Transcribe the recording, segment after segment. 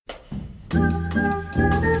I'm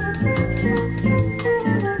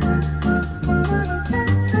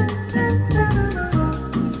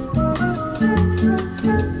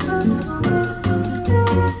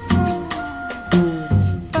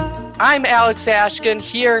Alex Ashkin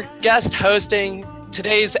here, guest hosting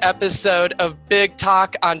today's episode of Big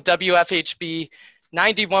Talk on WFHB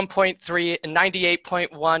 91.3 and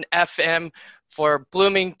 98.1 FM for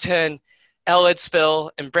Bloomington,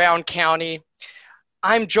 Ellettsville, and Brown County.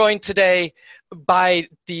 I'm joined today by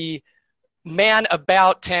the man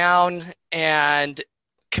about town and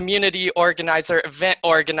community organizer, event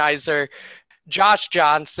organizer, Josh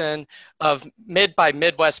Johnson of Mid by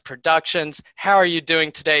Midwest Productions. How are you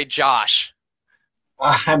doing today, Josh?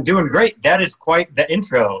 I'm doing great. That is quite the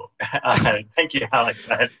intro. Thank you, Alex.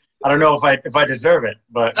 I don't know if I deserve it,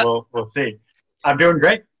 but we'll see. I'm doing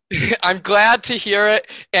great. I'm glad to hear it.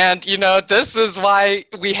 And, you know, this is why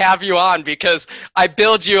we have you on, because I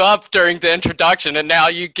build you up during the introduction, and now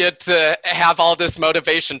you get to have all this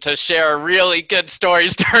motivation to share really good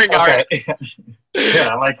stories during our... Yeah,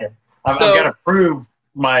 I like it. I've got to prove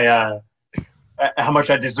my how much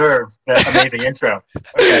I deserve that amazing intro.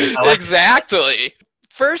 Okay, exactly.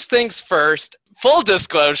 First things first, full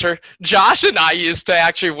disclosure, Josh and I used to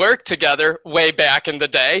actually work together way back in the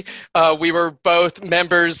day. We were both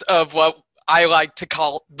members of what I like to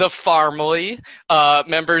call the Farmly,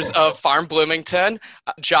 members of Farm Bloomington.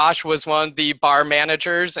 Josh was one of the bar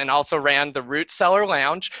managers and also ran the Root Cellar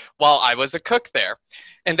Lounge while I was a cook there.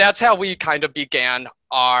 And that's how we kind of began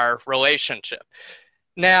our relationship.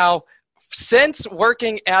 Now, since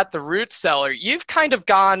working at the Root Cellar, you've kind of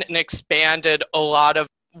gone and expanded a lot of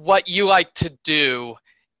what you like to do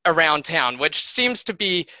around town, which seems to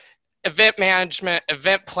be event management,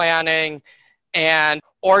 event planning, and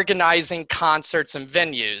organizing concerts and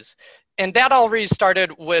venues. And that already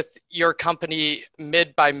started with your company,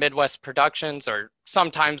 Mid by Midwest Productions, or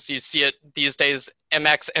sometimes you see it these days,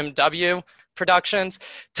 MXMW Productions.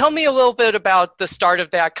 Tell me a little bit about the start of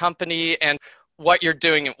that company and what you're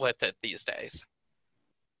doing with it these days.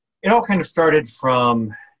 It all kind of started from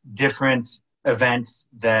different events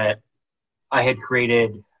that I had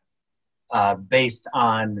created based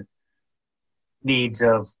on needs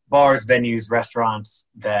of bars, venues, restaurants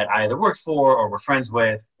that I either worked for or were friends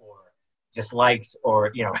with or just liked,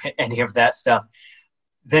 or, you know, any of that stuff,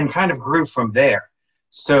 then kind of grew from there.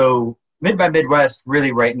 So Mid by Midwest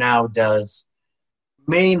really right now does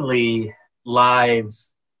mainly live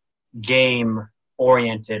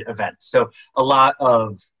game-oriented events. So a lot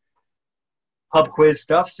of pub quiz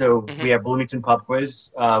stuff. So we have Bloomington Pub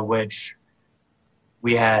Quiz, which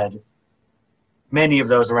we had many of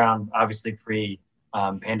those around, obviously,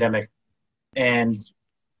 pre-pandemic. And,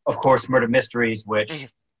 of course, Murder Mysteries, which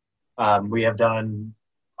we have done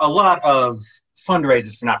a lot of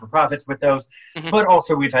fundraisers for not-for-profits with those, but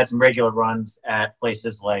also we've had some regular runs at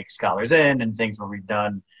places like Scholars Inn and things where we've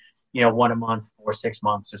done, you know, 1 a month or 6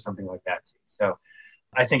 months or something like that too. So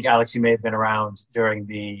I think, Alex, you may have been around during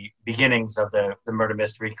the beginnings of the Murder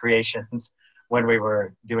Mystery creations when we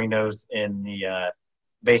were doing those in the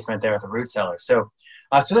basement there at the Root Cellar. So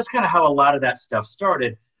that's kind of how a lot of that stuff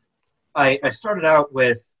started. I started out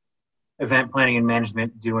with event planning and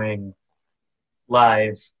management doing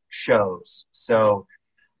live shows. So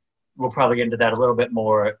we'll probably get into that a little bit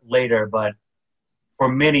more later, but for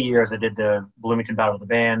many years I did the Bloomington Battle of the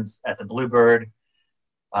Bands at the Bluebird.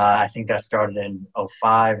 I think that started in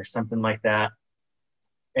 2005 or something like that.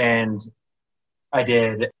 And I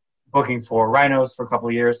did booking for Rhinos for a couple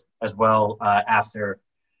of years as well after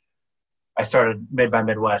I started Mid by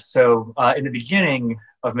Midwest. So in the beginning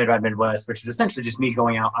of Mid by Midwest, which is essentially just me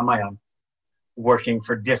going out on my own, working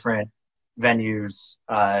for different venues,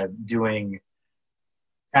 doing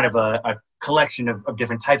kind of a collection of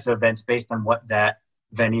different types of events based on what that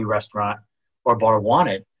venue, restaurant, or bar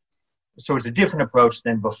wanted. So it's a different approach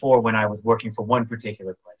than before when I was working for one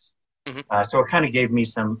particular place. So it kind of gave me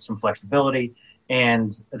some flexibility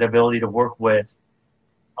and the ability to work with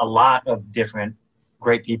a lot of different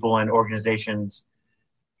great people and organizations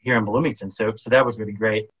here in Bloomington. So that was really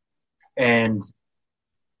great. And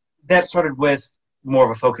that started with more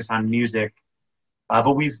of a focus on music,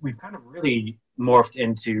 but we've kind of really morphed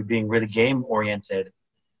into being really game oriented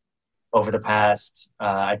over the past,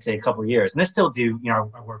 I'd say, a couple of years. And I still do, you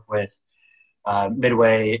know, I work with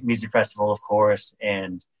Midway Music Festival, of course,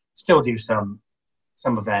 and still do some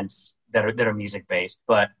events that are music based.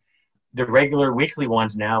 But the regular weekly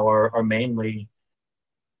ones now are mainly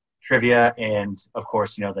trivia and, of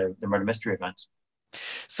course, you know, the murder mystery events.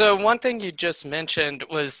 So one thing you just mentioned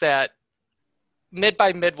was that Mid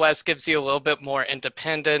by Midwest gives you a little bit more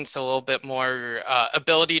independence, a little bit more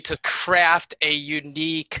ability to craft a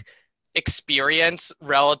unique experience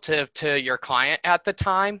relative to your client at the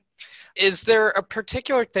time. Is there a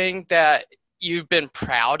particular thing that you've been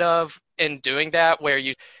proud of in doing that, where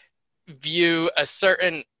you view a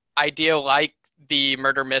certain idea like the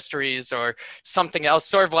murder mysteries or something else,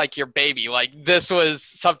 sort of like your baby? Like, this was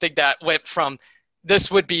something that went from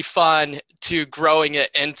this would be fun to growing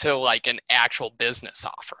it into like an actual business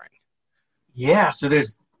offering. Yeah, so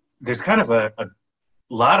there's kind of a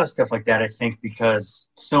lot of stuff like that, I think, because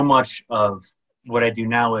so much of what I do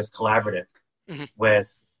now is collaborative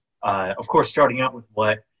with, of course, starting out with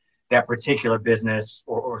what that particular business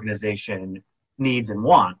or organization needs and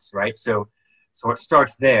wants, right? So it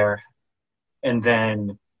starts there, and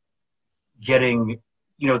then getting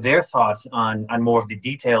their thoughts on more of the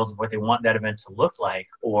details of what they want that event to look like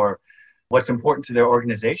or what's important to their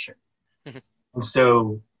organization. And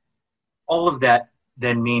so all of that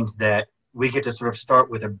then means that we get to sort of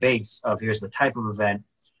start with a base of here's the type of event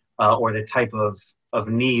or the type of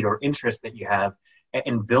need or interest that you have,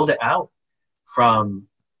 and build it out from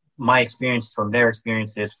my experience, from their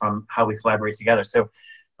experiences, from how we collaborate together. So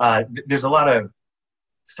there's a lot of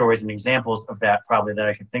stories and examples of that probably that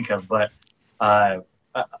I can think of, but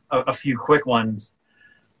a few quick ones.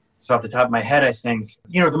 So off the top of my head, I think,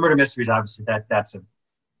 the murder mysteries, obviously that's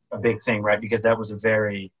a big thing, right? Because that was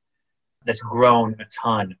that's grown a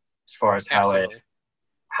ton as far as how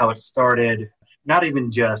it started. Not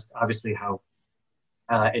even just obviously how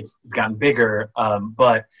it's gotten bigger,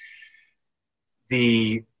 but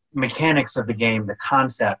the mechanics of the game, the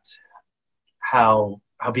concept, how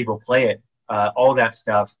people play it, all that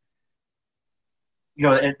stuff.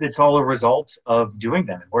 It's all a result of doing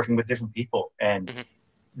them and working with different people and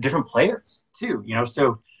different players too.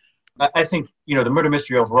 So I think the murder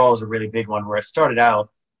mystery overall is a really big one, where it started out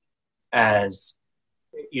as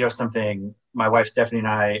something my wife Stephanie and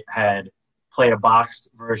I had played a boxed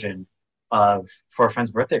version of for a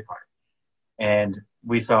friend's birthday party, and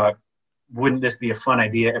we thought, wouldn't this be a fun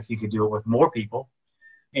idea if you could do it with more people,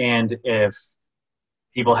 and if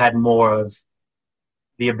people had more of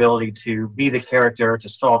the ability to be the character, to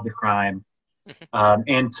solve the crime,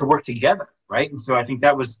 and to work together, right? And so I think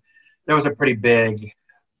that was a pretty big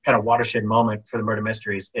kind of watershed moment for the murder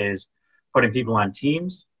mysteries, is putting people on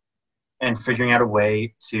teams and figuring out a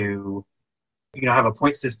way to have a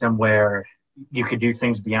point system where you could do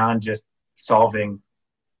things beyond just solving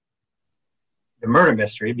the murder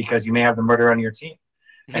mystery, because you may have the murder on your team.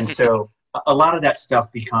 And so a lot of that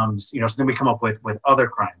stuff becomes, so then we come up with other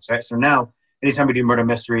crimes, right? So now anytime we do murder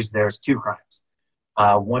mysteries, there's two crimes.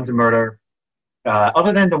 One's a murder,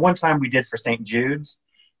 other than the one time we did for St. Jude's,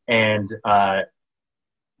 and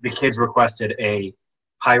the kids requested a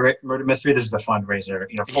pirate murder mystery. This is a fundraiser,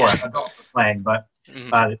 for adults playing, but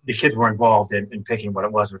the kids were involved in picking what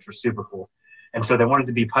it was, which was super cool. And so they wanted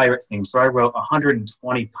to be pirate themed. So I wrote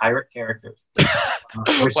 120 pirate characters,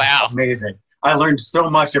 which is amazing. I learned so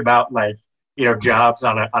much about jobs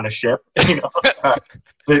on a ship,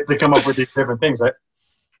 to come up with these different things. Right?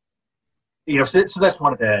 So that's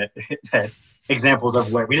one of the examples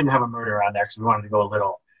of where we didn't have a murder on there because we wanted to go a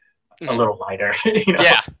little lighter.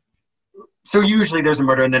 Yeah. So usually there's a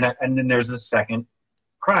murder, and then there's a second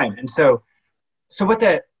crime. And so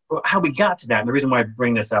how we got to that, and the reason why I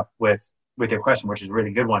bring this up with your question, which is a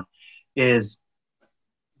really good one, is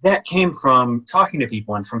that came from talking to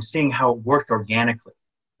people and from seeing how it worked organically,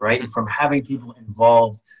 right? And from having people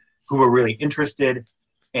involved who were really interested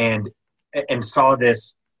and saw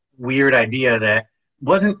this weird idea that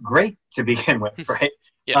wasn't great to begin with, right?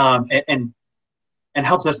 And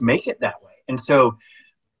helped us make it that way. And so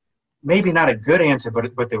maybe not a good answer, but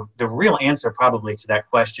the real answer probably to that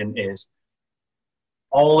question is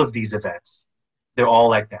all of these events, they're all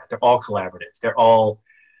like that. They're all collaborative. They're all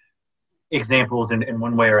examples in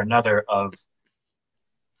one way or another of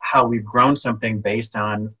how we've grown something based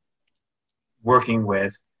on working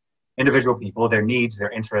with individual people, their needs, their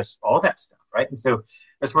interests, all that stuff, right? And so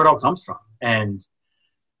that's where it all comes from. And,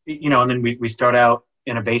 and then we start out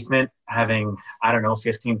in a basement having,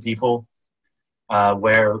 15 people,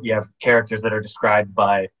 where you have characters that are described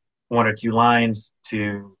by one or two lines,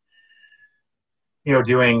 to,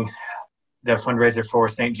 doing the fundraiser for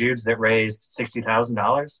St. Jude's that raised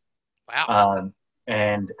 $60,000. Wow.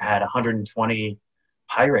 And had 120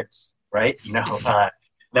 pirates, right?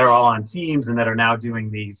 They're all on teams and that are now doing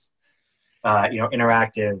these,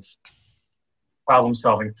 interactive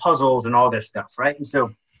problem-solving puzzles and all this stuff, right? And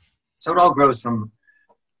so it all grows from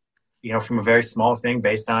a very small thing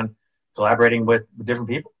based on collaborating with different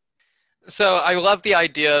people. So I love the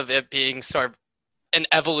idea of it being sort of an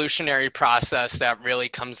evolutionary process that really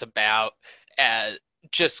comes about as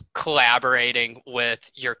just collaborating with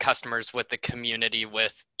your customers, with the community,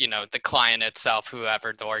 with, you know, the client itself,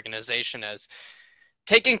 whoever the organization is.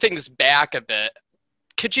 Taking things back a bit,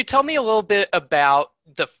 could you tell me a little bit about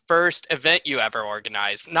the first event you ever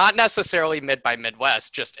organized? Not necessarily Mid by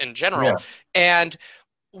Midwest, just in general. Yeah. And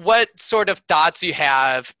what sort of thoughts you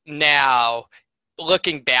have now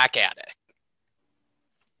looking back at it?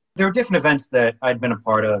 There were different events that I'd been a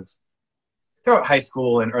part of throughout high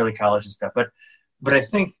school and early college and stuff, but I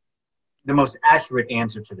think the most accurate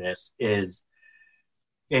answer to this is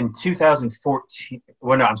in 2014.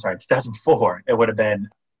 Well, no, I'm sorry, 2004. It would have been.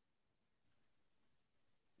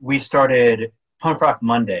 We started Punk Rock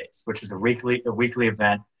Mondays, which is a weekly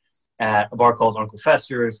event at a bar called Uncle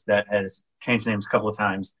Fester's that has changed names a couple of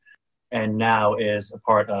times, and now is a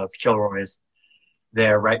part of Kilroy's.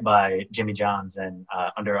 There, right by Jimmy John's and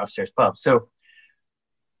under Upstairs Pub. So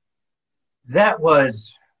that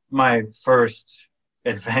was my first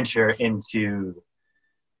adventure into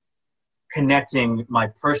connecting my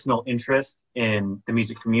personal interest in the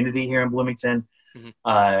music community here in Bloomington,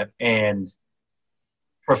 and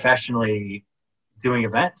professionally doing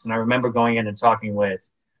events. And I remember going in and talking with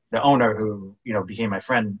the owner, who, you know, became my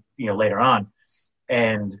friend, you know, later on.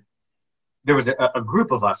 And there was a group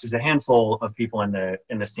of us. There's a handful of people in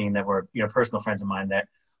the scene that were, you know, personal friends of mine that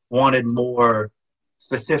wanted more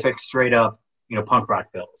specific, straight up, you know, punk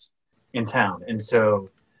rock bills in town. And so,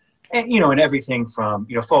 and, you know, and everything from,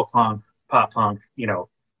 you know, folk punk, pop punk, you know,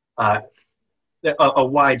 a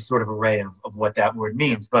wide sort of array of what that word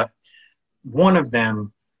means. But one of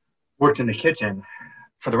them worked in the kitchen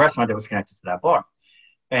for the restaurant that was connected to that bar.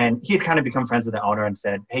 And he had kind of become friends with the owner and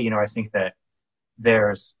said, hey, you know, I think that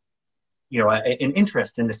there's, you know, an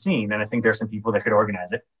interest in the scene, and I think there's some people that could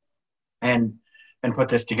organize it and put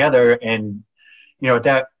this together. And, you know, at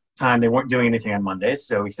that time they weren't doing anything on Mondays,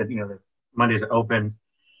 so we said, you know, the Mondays are open,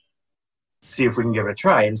 see if we can give it a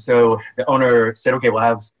try. And so the owner said, okay, we'll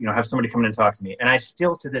have somebody come in and talk to me. And I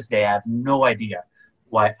still to this day I have no idea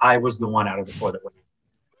why I was the one out of the four that went.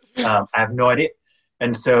 I have no idea.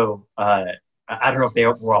 And so I don't know if they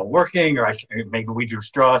were all working, or maybe we drew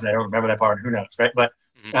straws. I don't remember that part. Who knows, right? But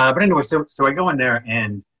anyway, so I go in there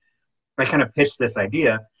and I kind of pitched this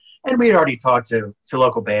idea, and we had already talked to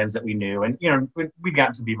local bands that we knew, and, you know, we'd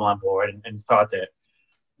gotten some people on board and thought that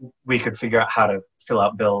we could figure out how to fill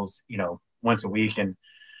out bills, you know, once a week. And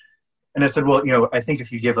I said, well, you know, I think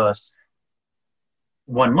if you give us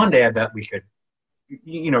one Monday, I bet we could,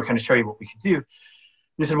 you know, kind of show you what we could do. And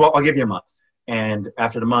he said, well, I'll give you a month, and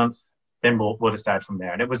after the month, then we'll decide from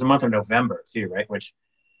there. And it was the month of November too, right? Which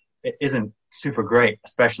it isn't super great,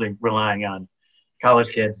 especially relying on college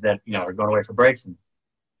kids that, you know, are going away for breaks, and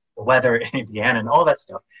the weather in Indiana and all that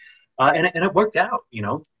stuff. And it worked out, you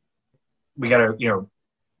know. We got you know,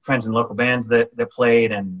 friends in local bands that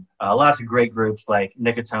played, and lots of great groups like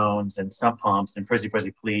Nickotones and Stump Pumps and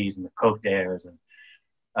Prizzy Please and the Coke Dares, and,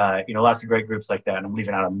 you know, lots of great groups like that. And I'm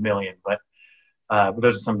leaving out a million, but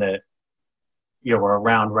those are some that, you know, were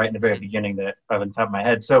around right in the very beginning that are on the top of my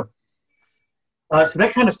head. So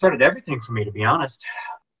that kind of started everything for me, to be honest.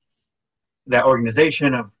 That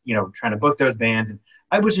organization of, you know, trying to book those bands. And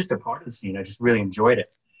I was just a part of the scene. I just really enjoyed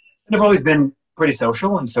it. And I've always been pretty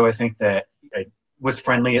social. And so I think that I was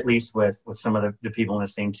friendly, at least with some of the people in the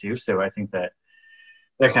scene too. So I think that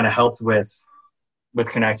kind of helped with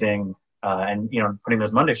connecting and, you know, putting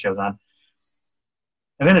those Monday shows on.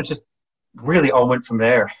 And then it just really all went from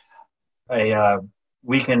there. A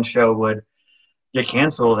weekend show would get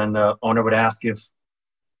canceled, and the owner would ask if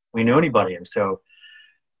we knew anybody. And so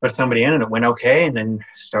put somebody in, and it went okay, and then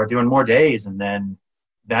start doing more days. And then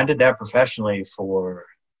I did that professionally for,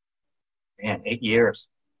 8 years,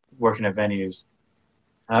 working at venues.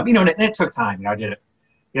 You know, and it took time. You know, I did it,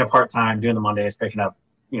 you know, part-time, doing the Mondays, picking up,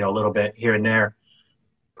 you know, a little bit here and there,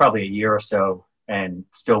 probably a year or so, and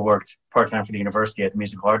still worked part-time for the university at the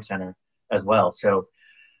Musical Arts Center as well. So,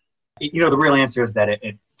 you know, the real answer is that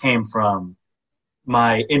it came from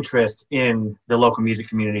my interest in the local music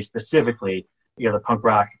community, specifically, you know, the punk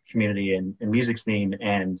rock community and music scene,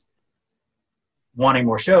 and wanting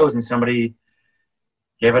more shows. And somebody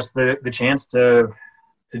gave us the chance to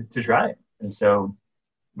try it. And so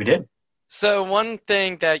we did. So one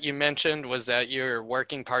thing that you mentioned was that you're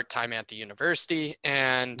working part-time at the university,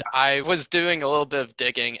 and I was doing a little bit of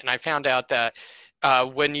digging, and I found out that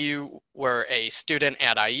when you were a student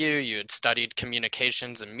at IU, you had studied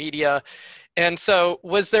communications and media. And so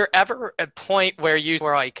was there ever a point where you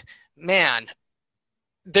were like, man,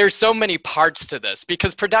 there's so many parts to this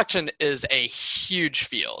because production is a huge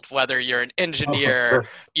field, whether you're an Oh, engineer, sure.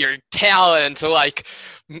 your talent, like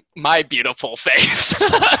my beautiful face,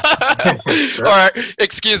 Sure. or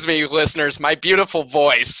excuse me, listeners, my beautiful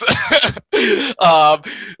voice, um,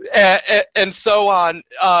 and so on.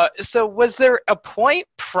 So was there a point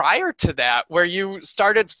prior to that where you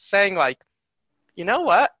started saying like, you know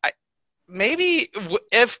what, maybe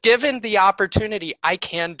if given the opportunity, I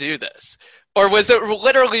can do this? Or was it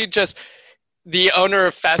literally just the owner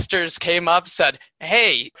of Fester's came up, said,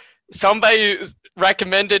 hey, somebody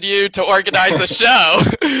recommended you to organize a show.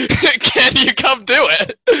 Can you come do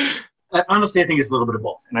it? Honestly, I think it's a little bit of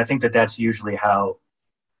both. And I think that that's usually how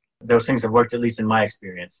those things have worked, at least in my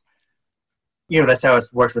experience. That's how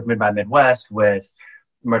it's worked with Mid by Midwest, with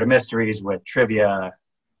murder mysteries, with trivia,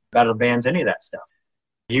 battle bands, any of that stuff.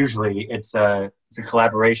 Usually it's a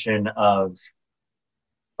collaboration of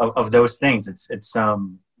those things. It's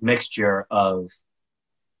some mixture of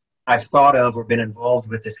I've thought of or been involved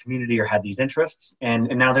with this community or had these interests, and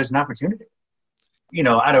now there's an opportunity.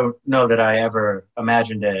 I don't know that I ever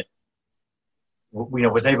imagined it,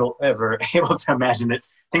 was ever able to imagine that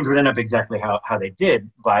things would end up exactly how they did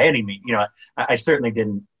by any means. I certainly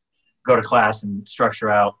didn't go to class and structure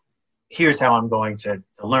out, here's how I'm going to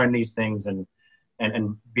learn these things and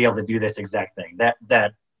be able to do this exact thing.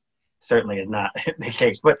 That certainly is not the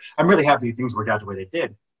case, but I'm really happy things worked out the way they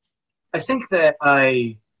did. I think that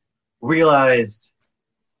I realized,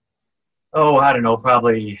 I don't know,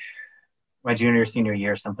 probably my junior, senior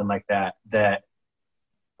year, something like that, that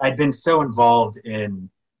I'd been so involved in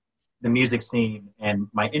the music scene and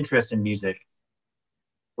my interest in music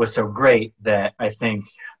was so great that I think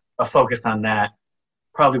a focus on that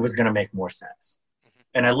probably was going to make more sense.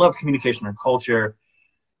 And I loved communication and culture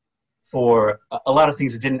for a lot of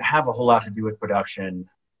things that didn't have a whole lot to do with production.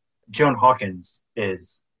 Joan Hawkins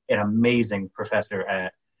is an amazing professor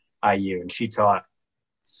at IU, and she taught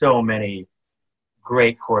so many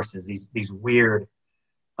great courses, these weird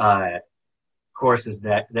courses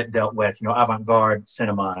that dealt with, avant-garde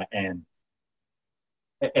cinema and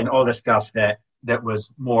all the stuff that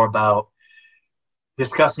was more about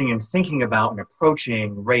discussing and thinking about and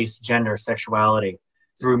approaching race, gender, sexuality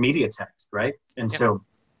through media text, right? And so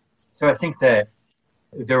I think that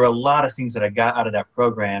there are a lot of things that I got out of that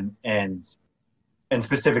program, and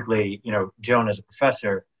specifically, Joan as a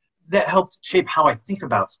professor, that helped shape how I think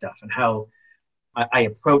about stuff and how I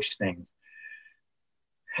approach things.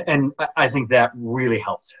 And I think that really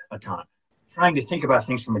helped a ton. Trying to think about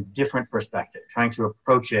things from a different perspective, trying to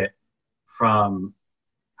approach it from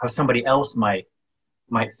how somebody else might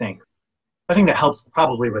think. I think that helps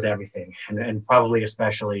probably with everything, and probably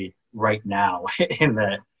especially right now in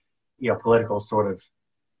the political sort of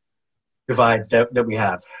divides that we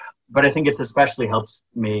have. But I think it's especially helped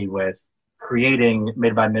me with creating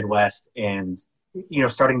Mid by Midwest and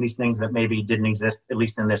starting these things that maybe didn't exist, at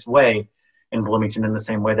least in this way, in Bloomington in the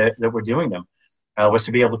same way that we're doing them, was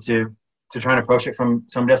to be able to try and approach it from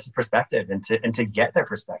somebody else's perspective and to get their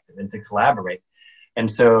perspective and to collaborate. And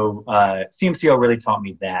so CMCO really taught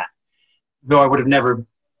me that. Though I would have never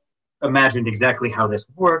imagined exactly how this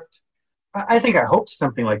worked, I think I hoped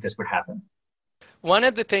something like this would happen. One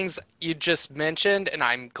of the things you just mentioned, and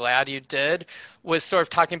I'm glad you did, was sort of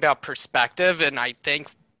talking about perspective. And I think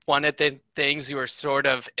one of the things you were sort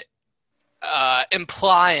of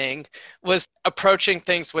implying was approaching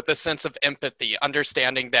things with a sense of empathy,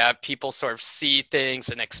 understanding that people sort of see things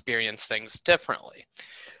and experience things differently.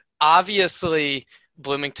 Obviously,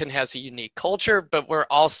 Bloomington has a unique culture, but we're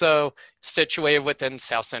also situated within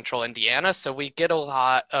South Central Indiana, so we get a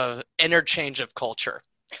lot of interchange of culture.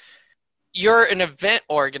 You're an event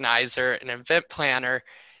organizer, an event planner,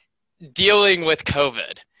 dealing with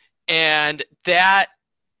COVID, and that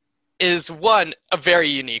is, one, a very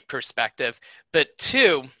unique perspective, but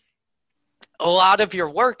two, a lot of your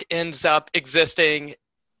work ends up existing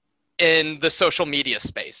in the social media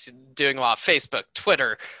space, doing a lot of Facebook,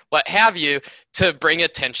 Twitter, what have you, to bring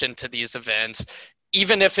attention to these events,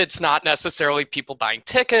 even if it's not necessarily people buying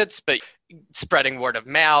tickets, but spreading word of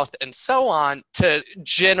mouth and so on to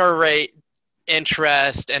generate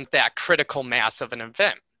interest and that critical mass of an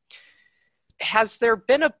event. Has there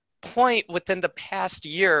been a point within the past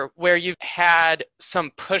year where you've had some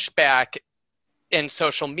pushback in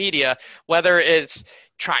social media, whether it's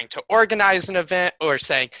trying to organize an event or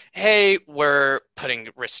saying, hey, we're putting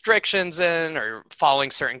restrictions in or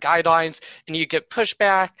following certain guidelines, and you get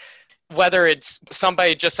pushback, whether it's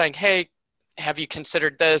somebody just saying, hey, have you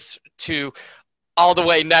considered this, to all the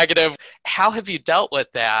way negative? How have you dealt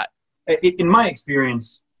with that? In my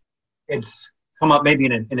experience, it's come up maybe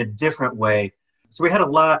in a different way. So we had a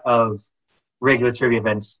lot of regular trivia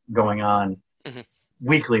events going on,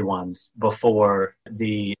 weekly ones, before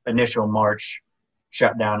the initial March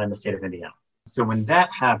shutdown in the state of Indiana. So when that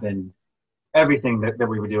happened, everything that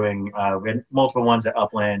we were doing, we had multiple ones at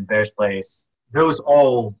Upland, Bears Place, those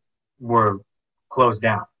all were closed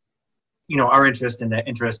down. You know, our interest and the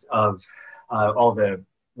interest of all the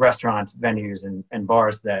restaurants, venues, and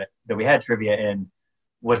bars that we had trivia in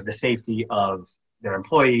was the safety of their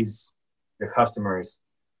employees, their customers.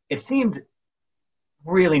 It seemed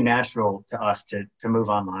really natural to us to move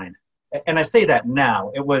online. And I say that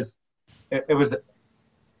now. It was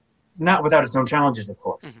not without its own challenges, of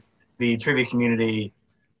course. The trivia community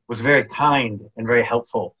was very kind and very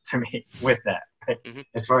helpful to me with that, right?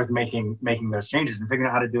 As far as making those changes and figuring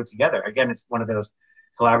out how to do it together. Again, it's one of those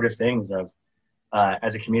collaborative things of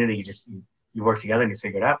as a community, you work together and you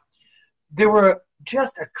figure it out. There were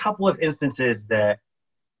just a couple of instances that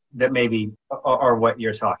maybe are what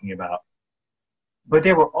you're talking about, but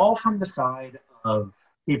they were all from the side of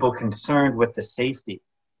people concerned with the safety.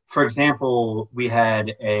 For example, we had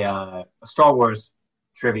a Star Wars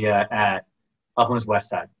trivia at Upland's West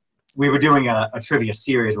Side. We were doing a trivia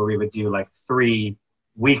series where we would do like 3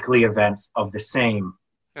 weekly events of the same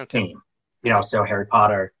theme. You know, so Harry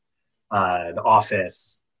Potter, The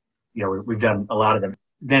Office, you know, we've done a lot of them.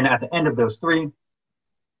 Then at the end of those 3,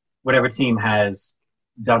 whatever team has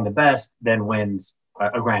done the best then wins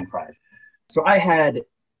a grand prize. So I had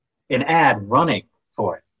an ad running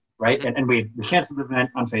for it, right? And we canceled the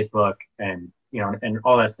event on Facebook and, you know, and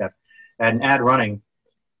all that stuff. I had an ad running.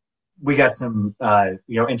 We got some,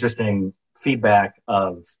 you know, interesting feedback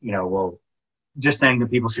of, you know, well, just saying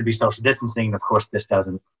that people should be social distancing. Of course, this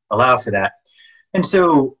doesn't allow for that. And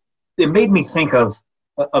so it made me think of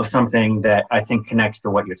something that I think connects to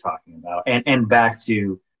what you're talking about and back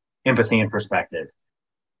to empathy and perspective.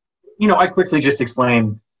 You know, I quickly just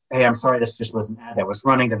explained, hey, I'm sorry, this just was an ad that was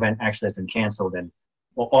running. The event actually has been canceled. And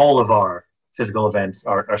well, all of our physical events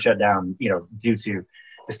are shut down, you know, due to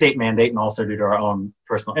the state mandate and also due to our own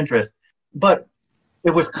personal interest. But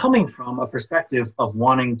it was coming from a perspective of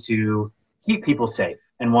wanting to keep people safe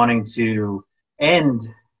and wanting to end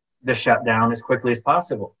the shutdown as quickly as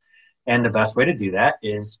possible. And the best way to do that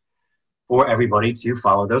is for everybody to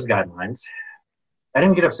follow those guidelines. I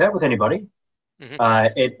didn't get upset with anybody.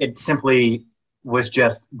 It simply was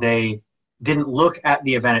just they didn't look at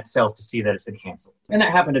the event itself to see that it's been canceled. And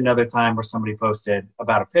that happened another time where somebody posted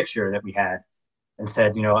about a picture that we had and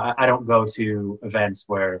said, you know, I don't go to events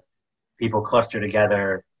where people cluster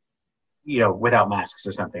together, you know, without masks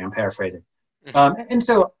or something. I'm paraphrasing. And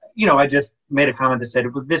so, you know, I just made a comment that said,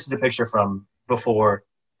 this is a picture from before,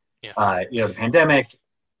 you know, the pandemic.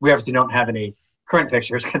 We obviously don't have any current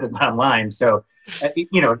pictures because it's not online. So,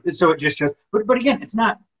 you know, so it just shows, but again, this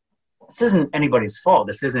isn't anybody's fault.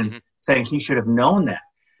 This isn't saying he should have known that.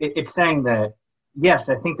 It's saying that, yes,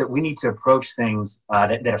 I think that we need to approach things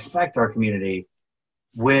that affect our community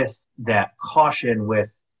with that caution,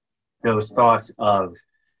 with those thoughts of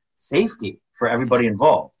safety for everybody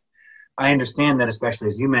involved. I understand that, especially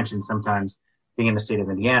as you mentioned, sometimes being in the state of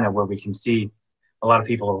Indiana, where we can see a lot of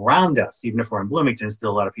people around us, even if we're in Bloomington,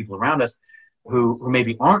 still a lot of people around us who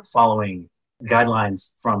maybe aren't following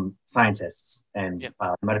guidelines from scientists and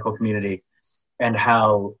the medical community, and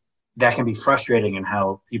how that can be frustrating and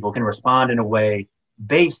how people can respond in a way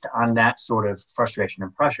based on that sort of frustration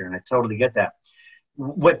and pressure. And I totally get that.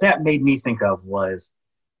 What that made me think of was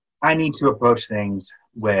I need to approach things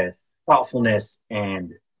with thoughtfulness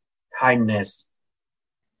and kindness.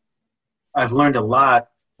 I've learned a lot,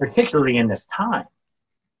 particularly in this time.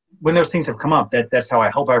 When those things have come up, that's how I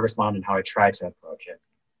hope I respond and how I try to approach it.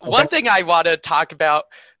 Okay. One thing I want to talk about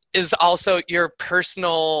is also your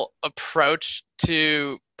personal approach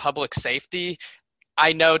to public safety.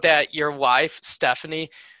 I know that your wife, Stephanie,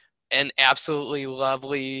 an absolutely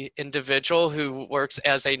lovely individual who works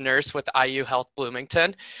as a nurse with IU Health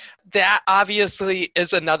Bloomington, that obviously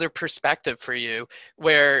is another perspective for you,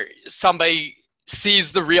 where somebody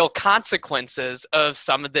sees the real consequences of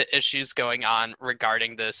some of the issues going on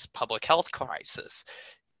regarding this public health crisis.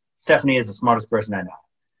 Stephanie is the smartest person I know.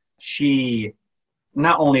 She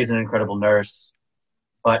not only is an incredible nurse,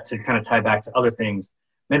 but to kind of tie back to other things,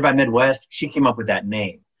 Mid by Midwest, she came up with that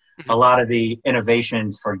name. A lot of the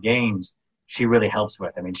innovations for games she really helps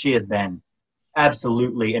with. I mean, she has been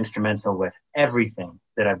absolutely instrumental with everything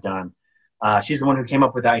that I've done. She's the one who came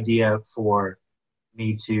up with the idea for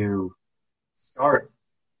me to start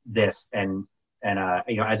this and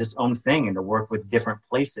you know, as its own thing, and to work with different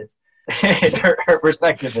places. her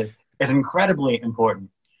perspective is incredibly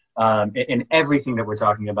important in everything that we're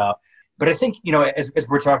talking about. But I think, you know, as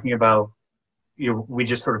we're talking about, we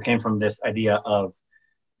just sort of came from this idea of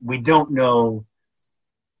we don't know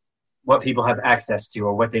what people have access to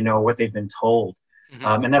or what they know, what they've been told.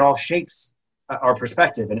 And that all shapes our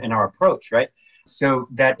perspective and our approach, right? So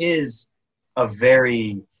that is a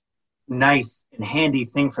very nice and handy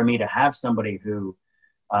thing for me to have somebody who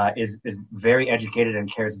is very educated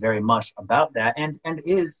and cares very much about that and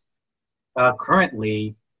is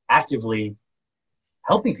currently actively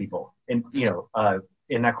helping people in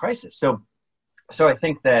that crisis. So I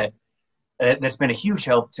think that that's been a huge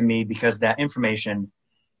help to me because that information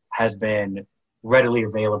has been readily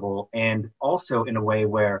available and also in a way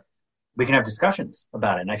where we can have discussions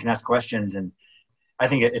about it and I can ask questions. And I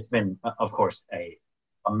think it's been, of course, a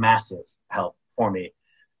massive help for me.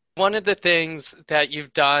 One of the things that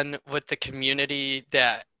you've done with the community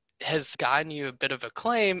that has gotten you a bit of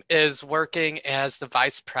acclaim is working as the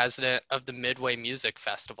vice president of the Midway Music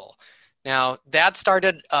Festival. Now, that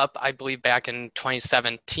started up, I believe, back in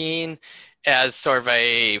 2017 as sort of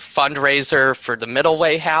a fundraiser for the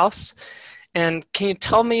Middleway House. And can you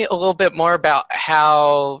tell me a little bit more about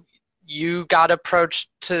how you got approached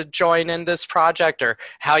to join in this project or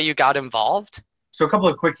how you got involved? So a couple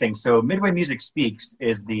of quick things. So Midway Music Speaks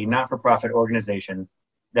is the not-for-profit organization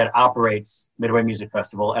that operates Midway Music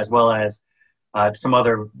Festival, as well as some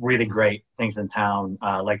other really great things in town,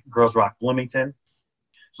 like Girls Rock Bloomington.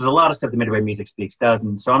 So there's a lot of stuff that Midway Music Speaks does.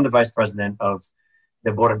 And so I'm the vice president of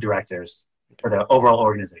the board of directors for the overall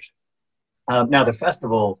organization. Now, the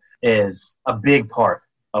festival is a big part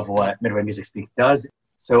of what Midway Music Speaks does.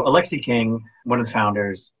 So Alexi King, one of the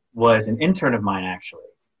founders, was an intern of mine, actually,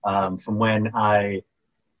 from when I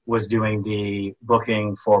was doing the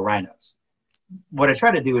booking for Rhinos. What I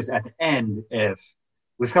try to do is at the end, if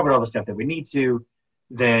we've covered all the stuff that we need to,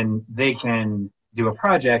 then they can do a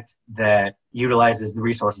project that utilizes the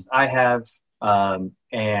resources I have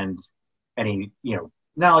and any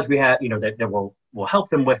knowledge we have, that will help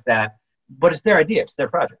them with that. But it's their idea, it's their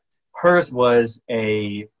project. Hers was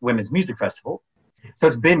a women's music festival. So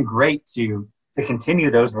it's been great to continue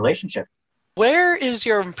those relationships. Where is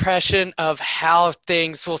your impression of how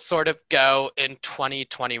things will sort of go in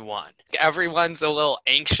 2021? Everyone's a little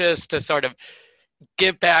anxious to sort of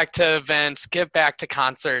get back to events, get back to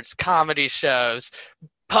concerts, comedy shows,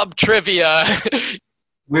 pub trivia.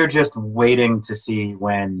 We're just waiting to see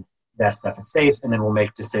when that stuff is safe, and then we'll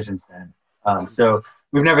make decisions then. So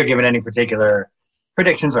we've never given any particular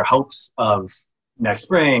predictions or hopes of next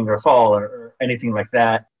spring or fall or anything like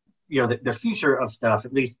that. The future of stuff,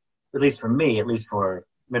 at least for me, at least for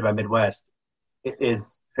Mid by Midwest, it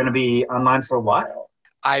is going to be online for a while.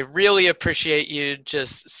 I really appreciate you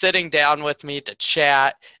just sitting down with me to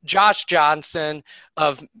chat. Josh Johnson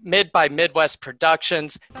of Mid by Midwest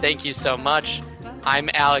Productions, thank you so much. I'm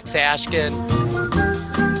Alex Ashkin.